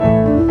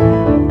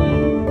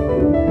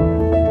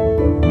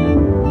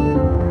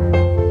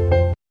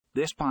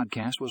This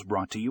podcast was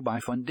brought to you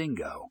by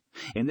Fundingo.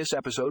 In this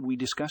episode, we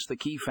discuss the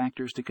key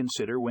factors to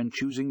consider when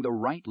choosing the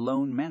right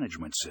loan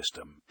management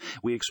system.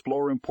 We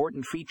explore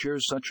important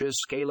features such as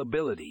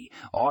scalability,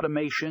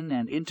 automation,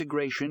 and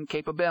integration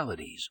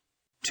capabilities.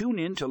 Tune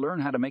in to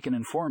learn how to make an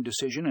informed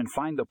decision and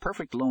find the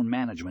perfect loan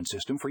management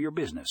system for your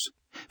business.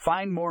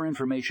 Find more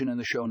information in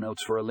the show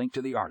notes for a link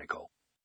to the article.